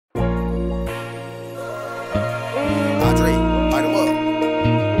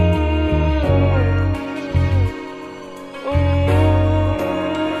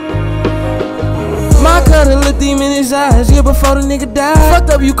demon in his eyes, yeah, before the nigga died.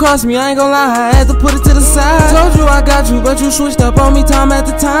 Fucked up, you cost me, I ain't gon' lie, I had to put it to the side. Told you I got you, but you switched up on me time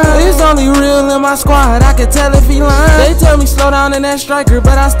after time. It's only real in my squad, I can tell if he lying. They tell me slow down in that striker,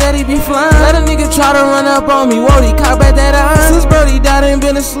 but I steady be flying. Let a nigga try to run up on me, whoa, he caught back that eye. Since Brody died and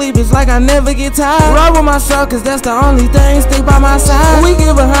been asleep, it's like I never get tired. Ride with myself, cause that's the only thing stick by my side. We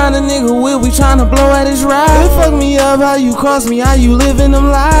get behind a nigga whip, we tryna blow at his ride. It fuck me up how you cross me, how you living them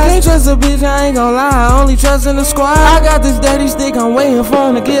lies. Can't trust a bitch, I ain't gon' lie, I only trust in the squad. I got this dirty stick, I'm waiting for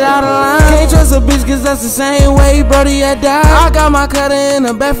him to get out of line. Can't trust a bitch, cause that's the same way Brody had died. I got my cutter in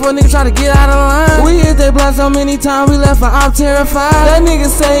the back for a nigga try to get out of line. We hit that block so many times, we left for op terrified. That nigga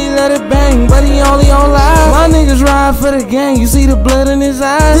say he let it bang, but he only on live. My niggas ride for the gang, you see the blood in his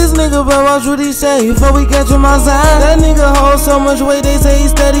eyes. This nigga but watch what he say before we catch him outside. That nigga hold so much weight, they say he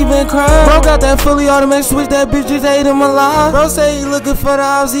steady been crying. Bro got that fully automatic switch, that bitch just ate him alive. Bro say he looking for the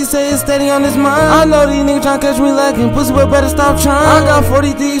ops, he say it's steady on his mind. I know these niggas tryna catch me lacking, pussy but better stop trying. I got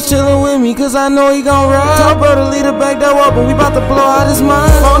 40 thieves chillin' with me, cause I know he gon' ride. Told bro to lead the back door open, we bout to blow out his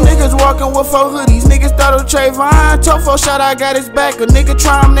mind. 4 niggas walking with 4 hoodies, niggas thought it was Trayvon. Told 4OESHOTTA I got his back, a nigga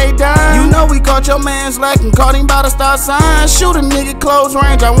try him, they die. You know we caught your man slacking, caught him by the start sign. Shoot a nigga close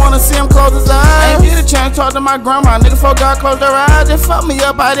range, I wanna see him close his eyes. Ain't get a chance to talk to my grandma, niggas forgot close their eyes. They fuck me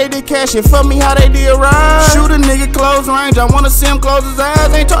up how they did cash it, fuck me how they did ride. Shoot a nigga close range, I wanna see him close his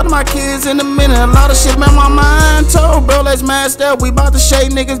eyes. Ain't talk to my kids in a minute, a lot of shit been my mind. Told bro let's mask up, we bout to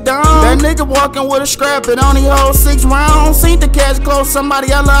shake niggas down. That nigga walking with a scrap, it only holds 6 rounds. Seen the cash close,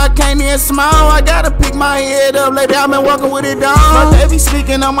 somebody I love, I can't even smile. I gotta pick my head up, lately I been walking with it down. But they be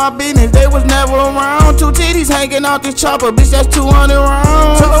speaking on my business, they was never around. 2 titties hanging out this chopper, bitch that's 200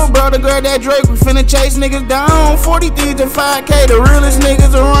 rounds. Told bro to grab that Drake, we finna chase niggas down. 40 thieves and 5K, the realest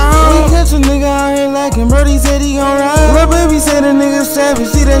niggas around. We catch a nigga out here lacking, Brody said he gon' ride. Lil' baby said the nigga savage,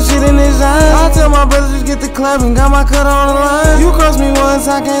 see that shit in his eyes. I tell my brothers just get the clapping, got my cut on the line. You cross me once,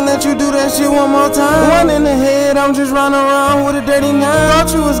 I can't let you do that shit one more time. One in the head, I'm just running around with a dirty 9.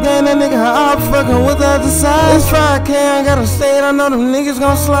 Thought you was gang, that nigga hop fucking with the other side. It's 5K, I gotta say it, I know them niggas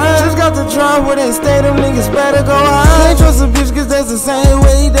gon' slide. Just got the drive where they stay, them niggas better go high. Can't trust a bitch cause that's the same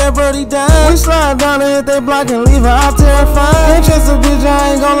way that Brody died. We slide down and hit they block and leave her out terrified. Can't trust a bitch,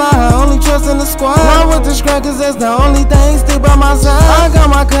 I ain't gon' lie, I only trust in the squad. Ride with the scrap cause that's the only thing stick by my side. I got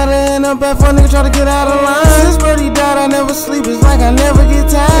my cutter in the back for a nigga try to get out of line. Since Brody died, I never sleep, it's like I never get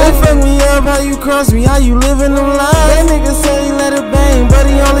tired. They fuck me up how you cross me, how you living them lies. That nigga say